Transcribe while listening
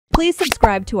Please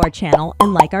subscribe to our channel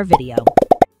and like our video.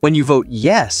 When you vote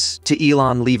yes to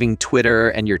Elon leaving Twitter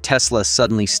and your Tesla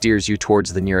suddenly steers you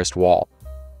towards the nearest wall.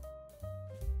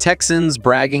 Texans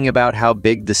bragging about how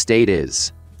big the state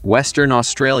is. Western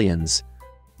Australians.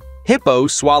 Hippo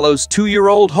swallows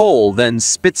 2-year-old whole, then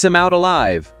spits him out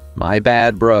alive. My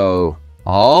bad, bro.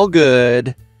 All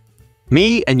good.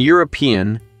 Me and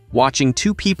European watching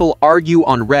two people argue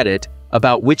on Reddit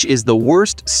about which is the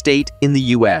worst state in the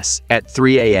US at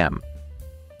 3 a.m.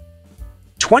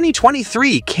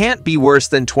 2023 can't be worse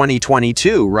than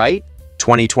 2022, right?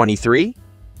 2023?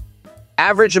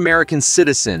 Average American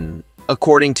citizen,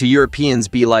 according to Europeans,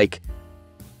 be like,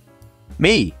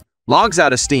 me, logs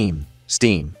out of Steam.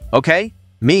 Steam, okay?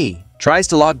 Me, tries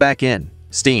to log back in.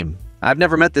 Steam, I've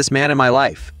never met this man in my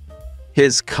life.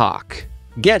 His cock.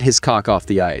 Get his cock off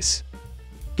the ice.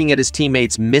 Looking at his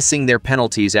teammates missing their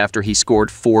penalties after he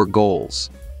scored 4 goals.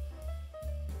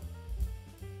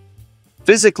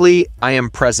 Physically, I am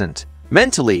present.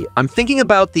 Mentally, I'm thinking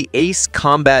about the Ace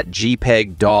Combat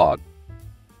JPEG dog.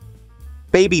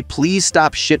 Baby, please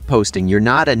stop shitposting. You're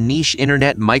not a niche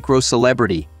internet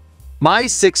micro-celebrity. My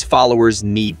 6 followers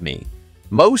need me.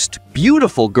 Most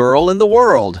beautiful girl in the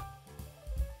world.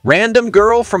 Random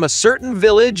girl from a certain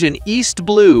village in East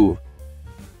Blue.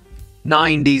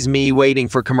 90s me waiting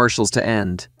for commercials to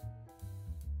end.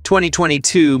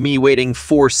 2022 me waiting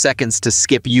 4 seconds to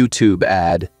skip YouTube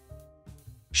ad.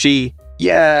 She,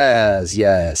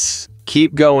 yes,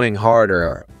 keep going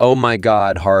harder. Oh my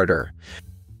God, harder.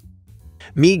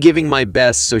 Me giving my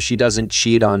best so she doesn't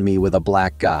cheat on me with a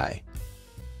black guy.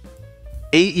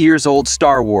 8 years old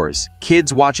Star Wars,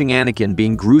 kids watching Anakin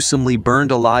being gruesomely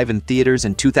burned alive in theaters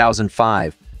in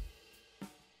 2005.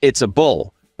 It's a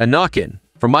bull, a knock-in.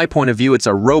 From my point of view, it's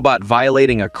a robot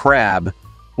violating a crab.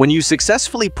 When you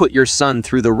successfully put your son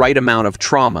through the right amount of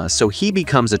trauma so he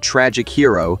becomes a tragic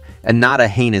hero and not a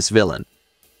heinous villain.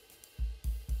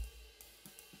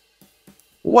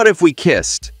 What if we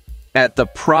kissed at the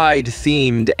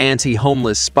pride-themed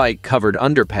anti-homeless spike-covered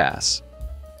underpass?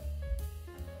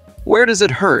 Where does it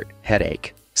hurt?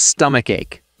 Headache.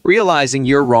 Stomachache. Realizing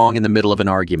you're wrong in the middle of an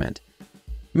argument.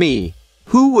 Me.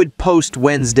 Who would post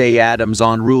Wednesday Addams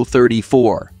on Rule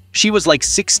 34? She was like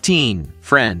 16,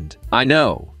 friend. I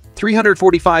know.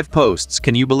 345 posts,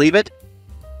 can you believe it?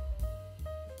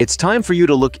 It's time for you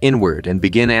to look inward and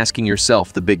begin asking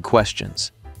yourself the big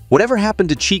questions. Whatever happened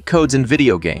to cheat codes in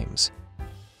video games?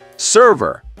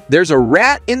 Server, there's a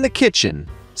rat in the kitchen.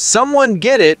 Someone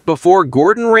get it before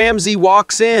Gordon Ramsay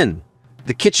walks in.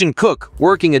 The kitchen cook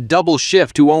working a double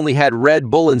shift who only had Red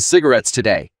Bull and cigarettes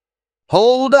today.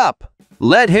 Hold up.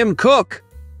 Let him cook.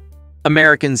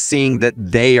 Americans seeing that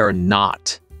they are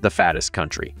not the fattest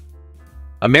country.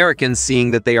 Americans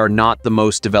seeing that they are not the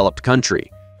most developed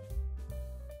country.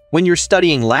 When you're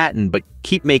studying Latin but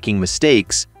keep making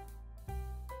mistakes.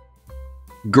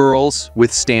 Girls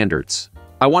with standards.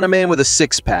 I want a man with a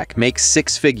 6-pack, makes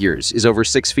 6 figures, is over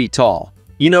 6 feet tall.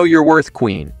 You know your worth,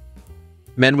 queen.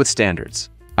 Men with standards.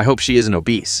 I hope she isn't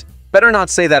obese. Better not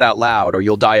say that out loud or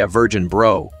you'll die a virgin,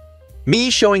 bro.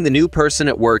 Me showing the new person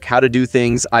at work how to do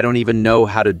things I don't even know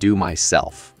how to do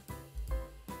myself.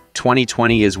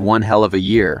 2020 is one hell of a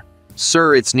year.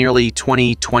 Sir, it's nearly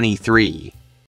 2023.